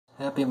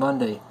Happy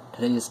Monday.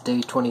 Today is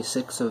day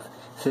 26 of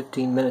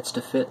 15 minutes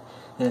to fit,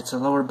 and it's a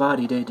lower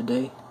body day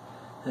today.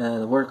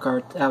 The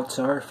workouts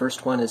are,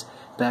 first one is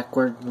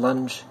backward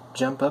lunge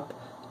jump up,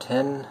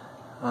 10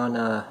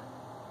 on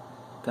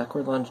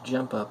backward lunge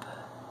jump up.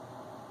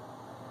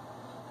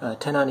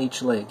 10 on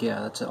each leg,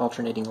 yeah, that's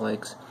alternating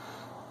legs.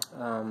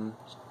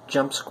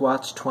 Jump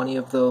squats, 20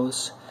 of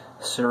those.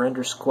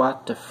 Surrender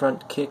squat to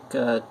front kick,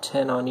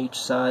 10 on each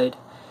side.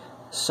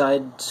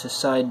 Side to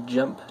side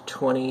jump,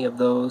 20 of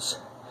those.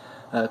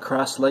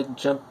 Cross leg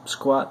jump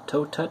squat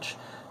toe touch,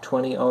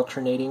 20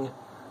 alternating.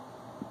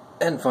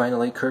 And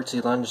finally,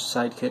 curtsy lunge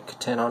side kick,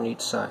 10 on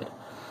each side.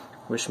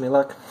 Wish me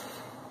luck.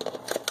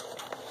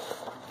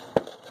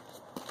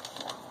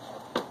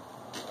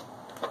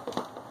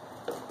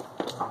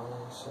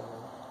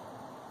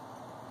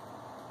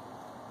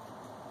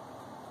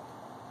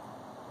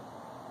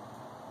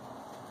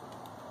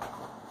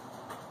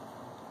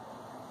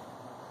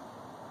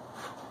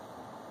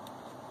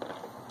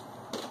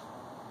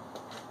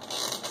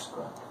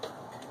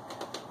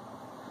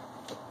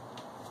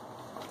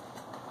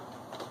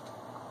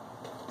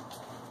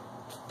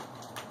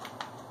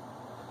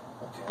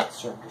 Okay, let's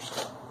surrender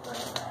squat.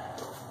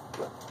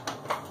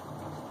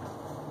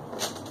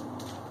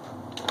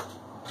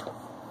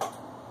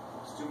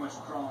 It's too much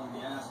crawling the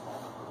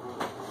asphalt.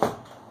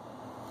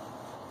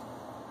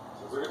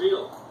 Sounds like a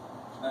deal.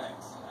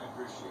 Thanks, I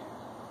appreciate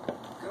it.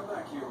 Come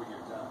back here when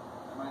you're done.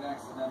 I might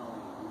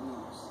accidentally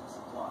lose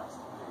supplies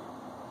to pay.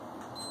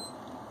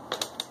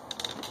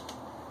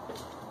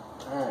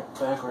 Alright,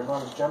 backward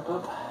lunge jump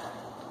up.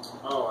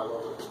 Oh, I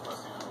love it.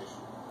 Quest animation.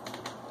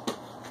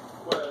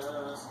 Quest.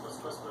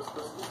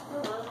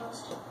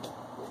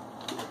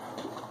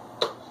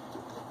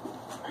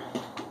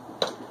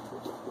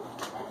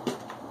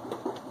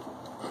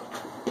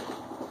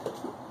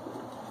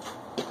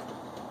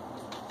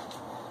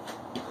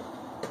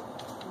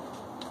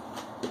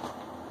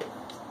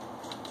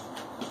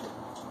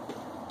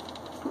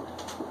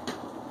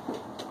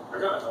 I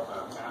gotta help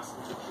out Cassie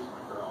if she's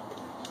my girl.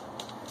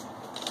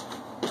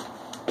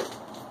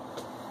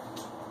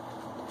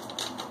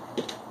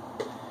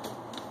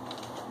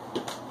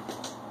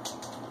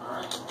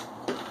 Alright.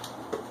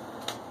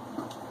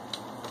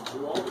 Do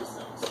all these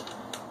things.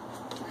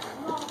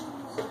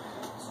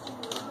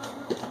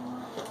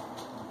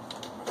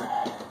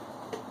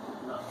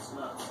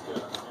 Nuts,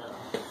 yeah.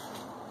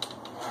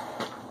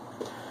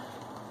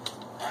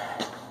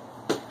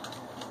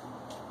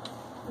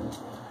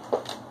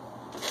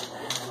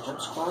 Jump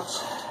squats.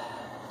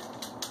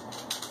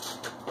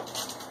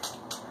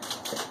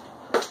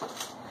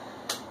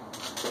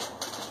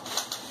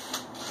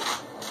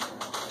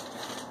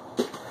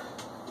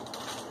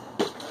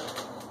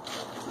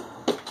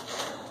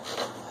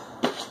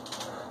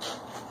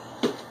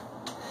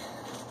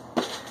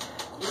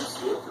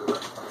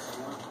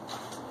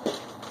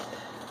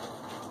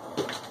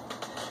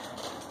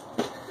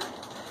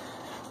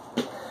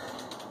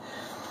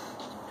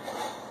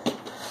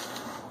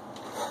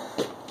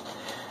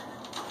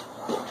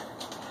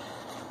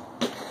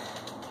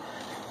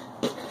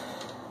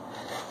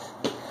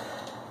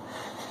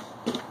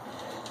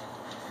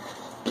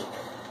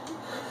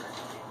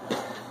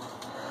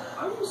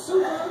 I'm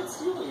so bad at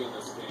stealing in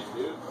this game,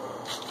 dude.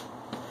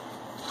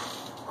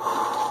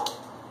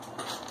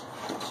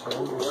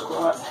 Surrender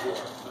squat. I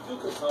feel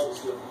compelled to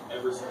steal from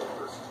every single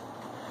person.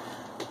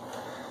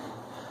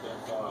 Yeah,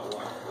 Fallout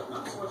 1, but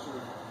not so much in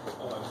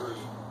Fallout 3.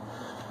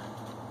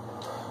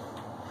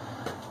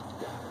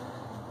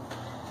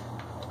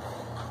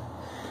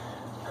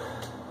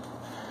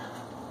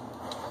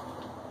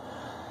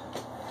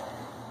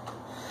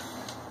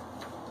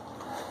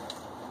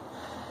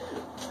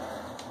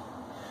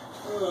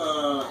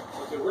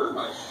 Okay, where am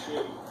I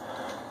shitty?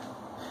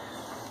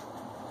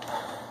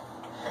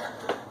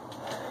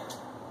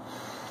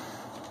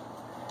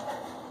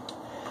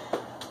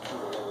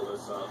 Roll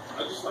this up. I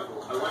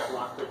like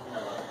lockpicking, I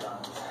like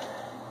guns.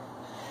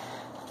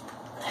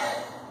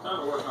 Time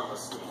to work on the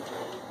sneak,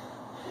 baby.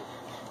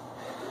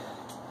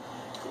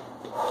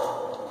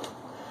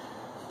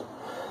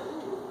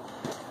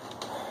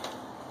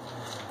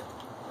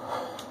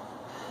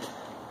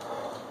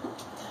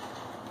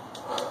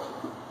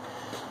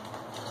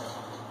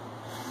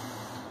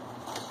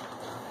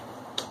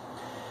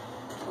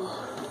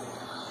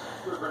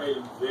 Grenade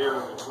in their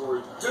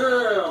inventory.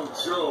 Damn,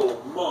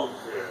 Joe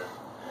Monkey!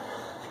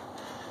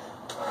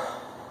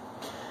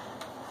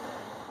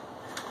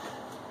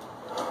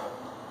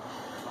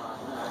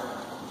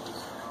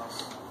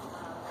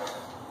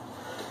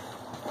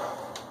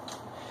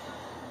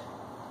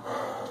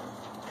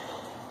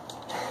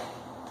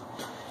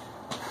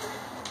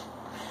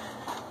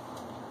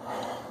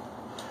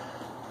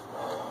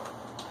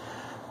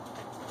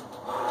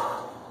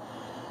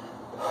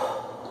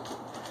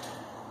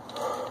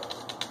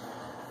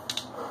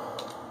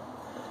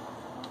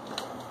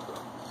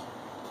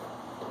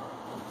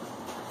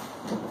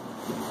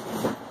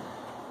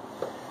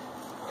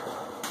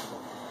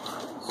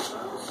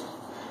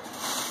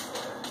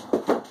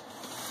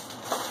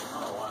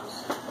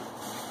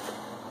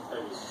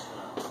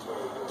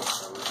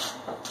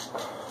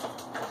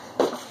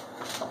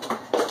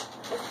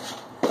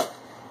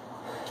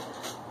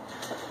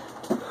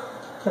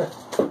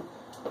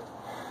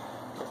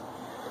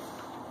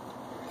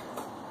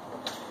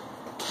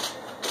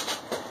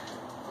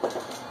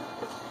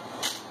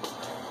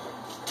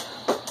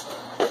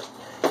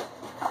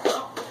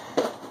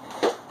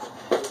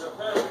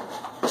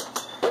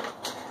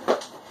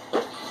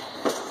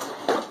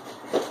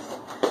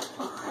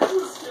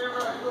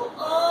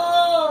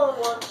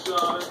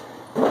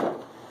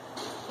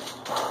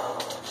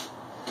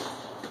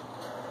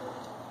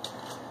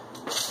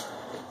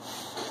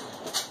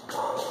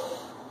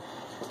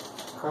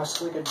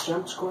 Looks like a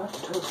jump squat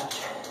toe touch.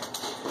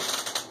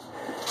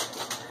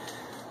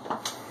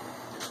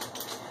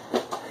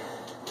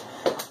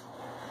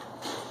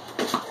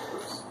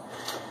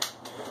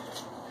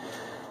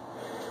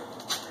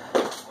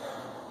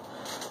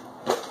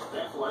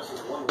 Flex is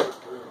one word.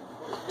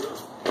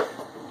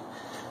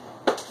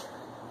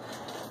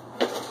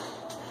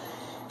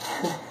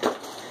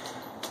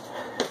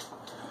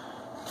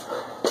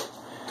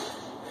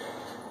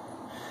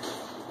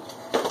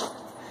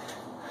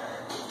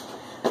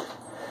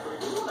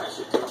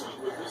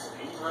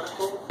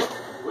 Boom.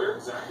 Where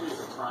exactly is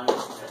it trying to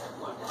hit?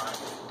 Like behind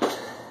me?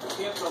 I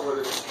can't tell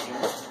whether it's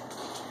aimed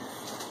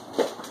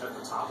at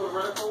the top of the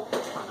reticle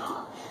or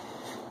not.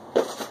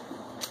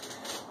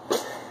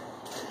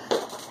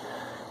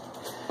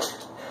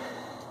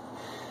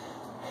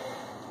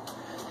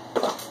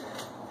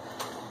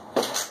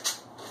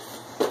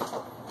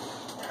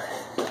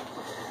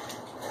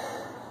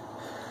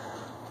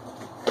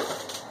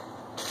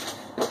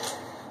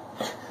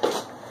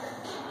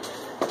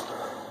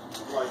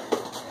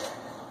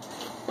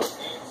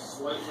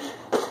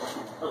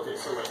 Okay,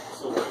 so wait.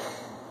 So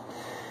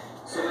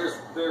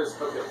there's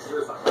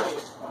the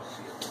highest point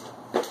here.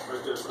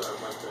 Right there's the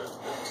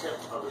tip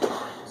of the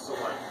triangle. So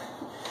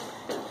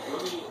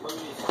let me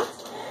find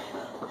something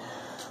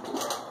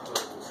that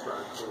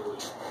describe clearly.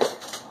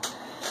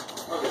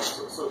 Okay,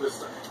 so this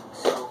thing.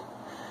 So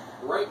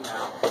right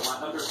now, my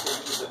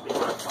understanding is that if I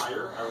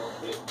fire, I will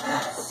hit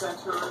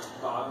center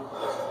bottom of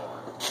this bar.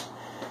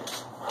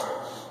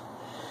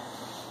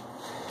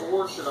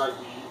 Or should I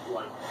be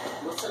like,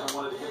 let's say I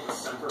wanted to hit the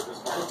center of this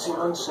bar. Let's see,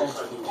 1 second.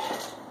 Should I do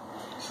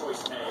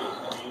choice A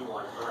and aim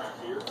like around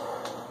here?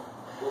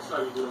 Or should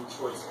I be doing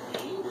choice B,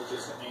 which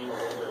is to aim a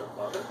little bit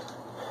above it?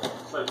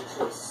 Should I do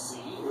choice C,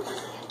 which is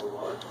to aim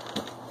below it?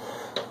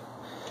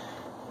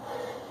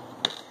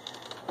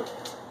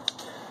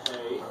 A,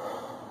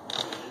 B,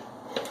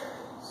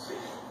 C.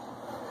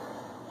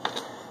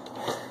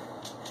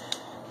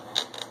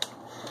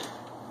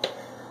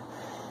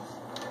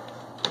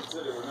 That's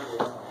it, remember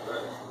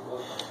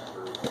one on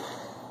the red.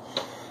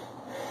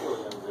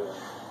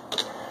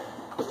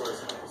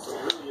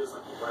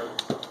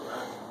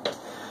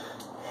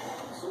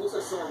 So it looks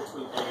like somewhere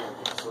between A and B.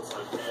 So it's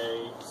like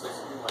A, so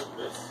something like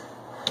this.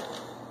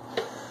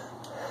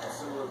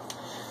 Similar to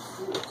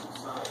two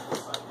sides,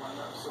 this side line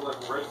up. So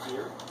like right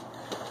here.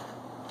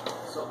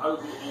 So I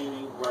would be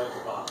aiming right at the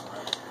bottom,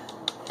 right?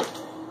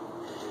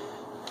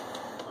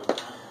 Like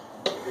that.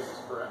 This is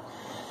correct.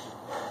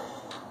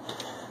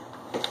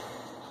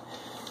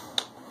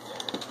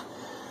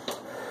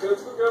 So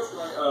let's go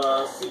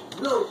C.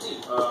 No, D.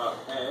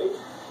 A.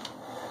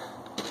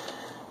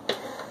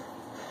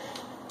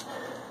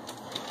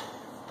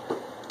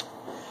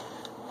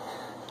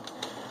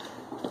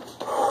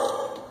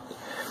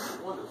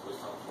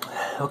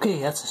 Okay,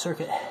 that's the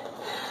circuit.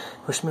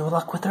 Wish me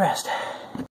luck with the rest.